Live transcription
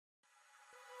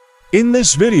In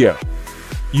this video,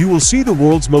 you will see the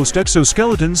world's most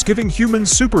exoskeletons giving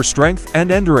humans super strength and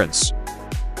endurance.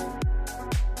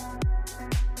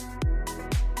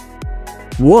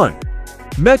 1.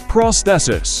 Mech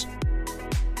prosthesis.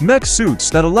 Mech suits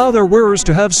that allow their wearers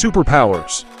to have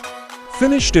superpowers.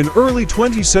 Finished in early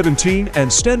 2017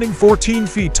 and standing 14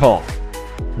 feet tall.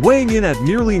 Weighing in at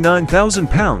nearly 9,000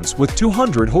 pounds with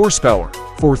 200 horsepower.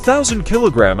 4,000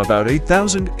 kilogram, about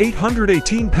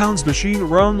 8,818 pounds, machine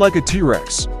run like a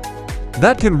T-Rex.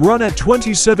 That can run at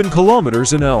 27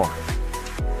 kilometers an hour.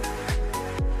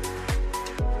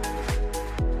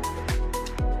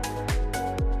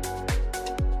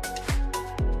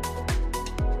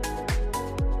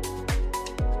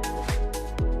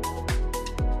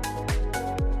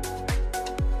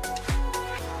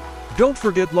 Don't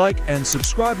forget like and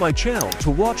subscribe my channel to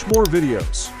watch more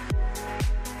videos.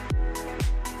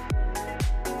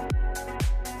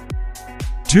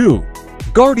 2.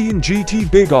 Guardian GT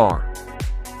Big Arm.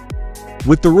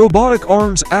 With the robotic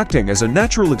arms acting as a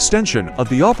natural extension of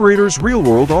the operator's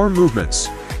real-world arm movements.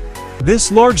 This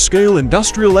large-scale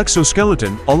industrial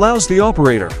exoskeleton allows the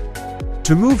operator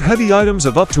to move heavy items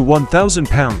of up to 1,000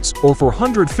 pounds or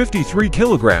 453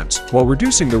 kilograms while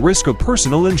reducing the risk of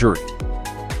personal injury.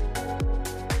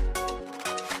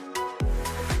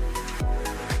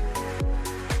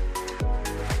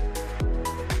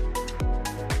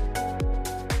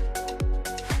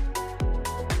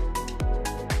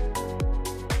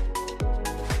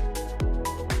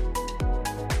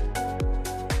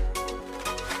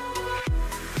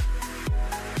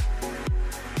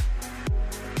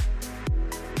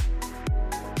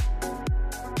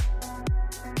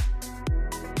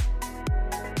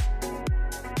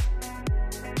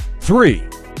 Three.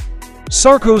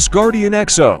 Sarcos Guardian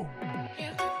Exo.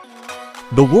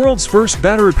 The world's first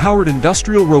battery-powered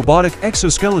industrial robotic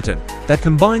exoskeleton that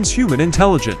combines human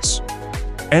intelligence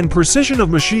and precision of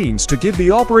machines to give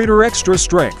the operator extra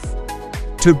strength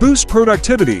to boost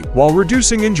productivity while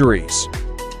reducing injuries.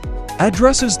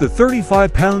 Addresses the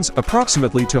 35 pounds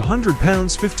approximately to 100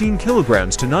 pounds 15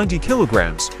 kilograms to 90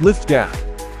 kilograms lift gap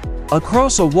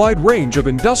across a wide range of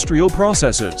industrial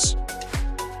processes.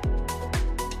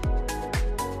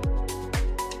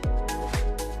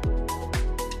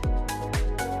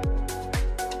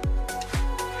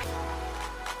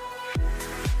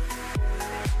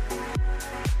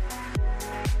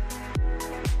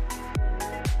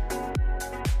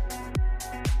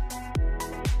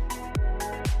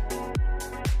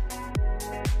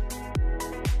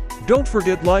 Don't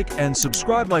forget like and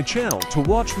subscribe my channel to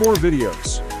watch more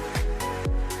videos.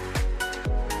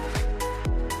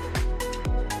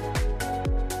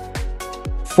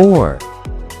 4.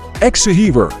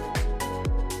 Exoheaver.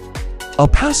 A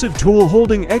passive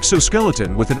tool-holding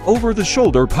exoskeleton with an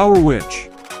over-the-shoulder power winch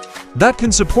that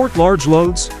can support large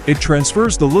loads. It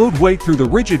transfers the load weight through the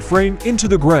rigid frame into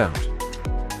the ground.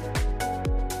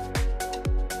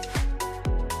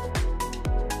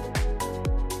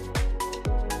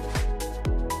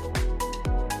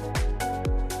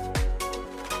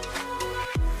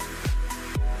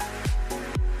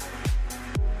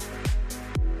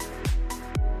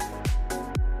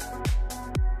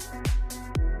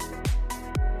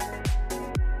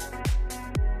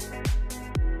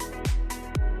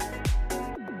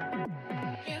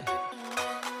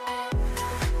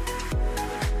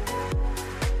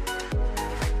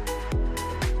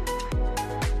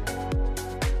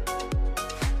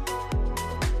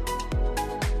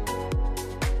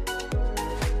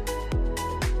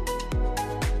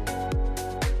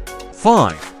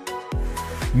 Five.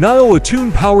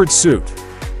 Neo-Attune powered suit.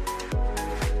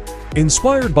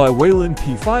 Inspired by Wayland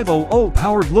P500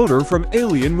 powered loader from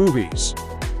Alien movies.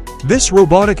 This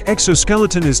robotic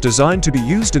exoskeleton is designed to be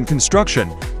used in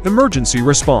construction, emergency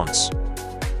response,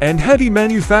 and heavy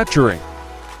manufacturing.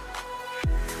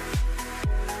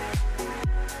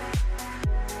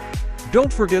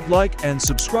 Don't forget like and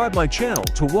subscribe my channel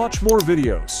to watch more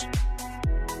videos.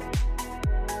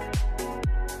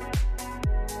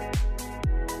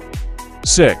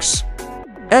 6.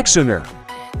 Exoner.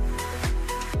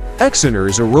 Exoner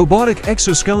is a robotic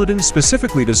exoskeleton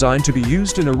specifically designed to be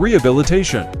used in a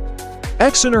rehabilitation.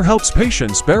 Exoner helps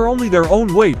patients bear only their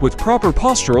own weight with proper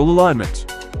postural alignment,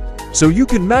 so you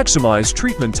can maximize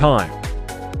treatment time.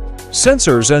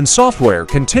 Sensors and software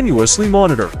continuously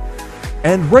monitor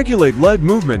and regulate leg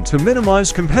movement to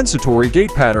minimize compensatory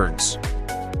gait patterns.